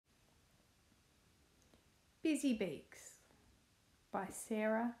Busy Beaks by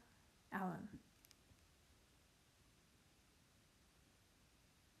Sarah Allen.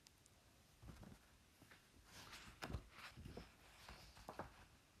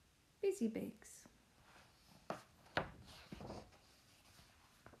 Busy Beaks.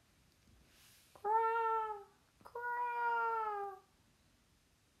 Craw, craw.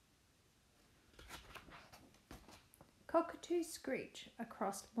 Cockatoos screech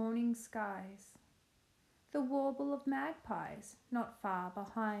across morning skies. The warble of magpies not far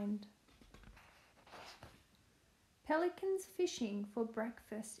behind. Pelicans fishing for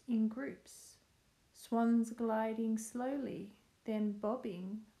breakfast in groups. Swans gliding slowly, then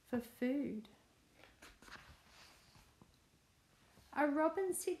bobbing for food. A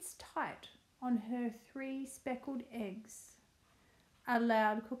robin sits tight on her 3 speckled eggs. A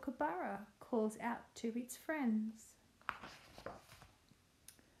loud kookaburra calls out to its friends.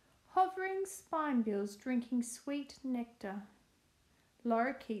 Hovering spinebills drinking sweet nectar.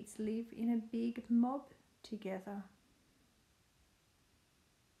 Lorikeets live in a big mob together.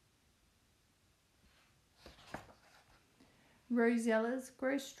 Rosellas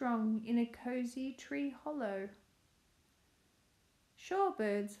grow strong in a cosy tree hollow.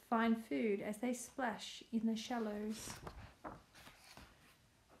 Shorebirds find food as they splash in the shallows.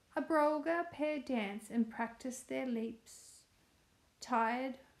 A brolga pair dance and practice their leaps.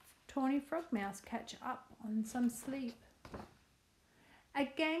 Tired, tawny frogmouse catch up on some sleep. A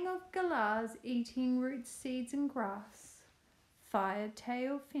gang of galahs eating roots, seeds and grass.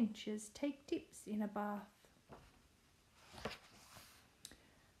 Fire-tail finches take dips in a bath.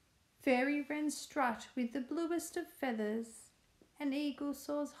 Fairy wrens strut with the bluest of feathers. An eagle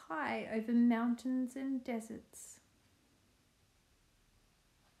soars high over mountains and deserts.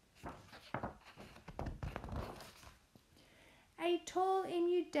 A tall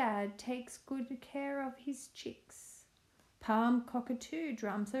emu dad takes good care of his chicks. Palm cockatoo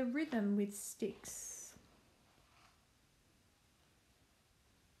drums a rhythm with sticks.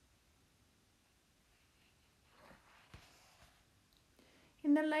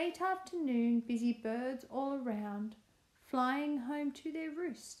 In the late afternoon, busy birds all around, flying home to their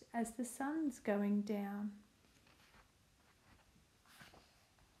roost as the sun's going down.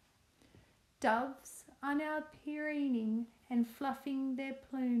 Doves are now preening and fluffing their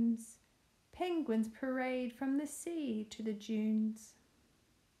plumes. Penguins parade from the sea to the dunes.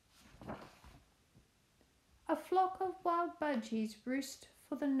 A flock of wild budgies roost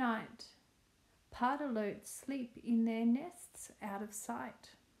for the night. Pardalotes sleep in their nests out of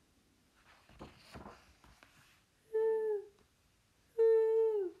sight. Ooh,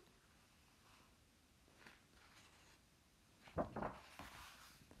 ooh.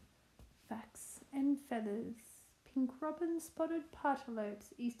 Facts and feathers. Pink robins, spotted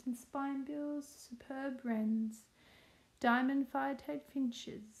partalotes, eastern spinebills, superb wrens, diamond fire-tailed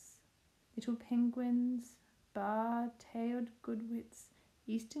finches, little penguins, bar-tailed goodwits,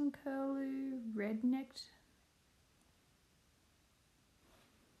 eastern curlew, red-necked.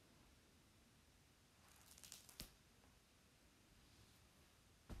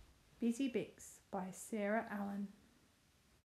 Busy Beaks by Sarah Allen.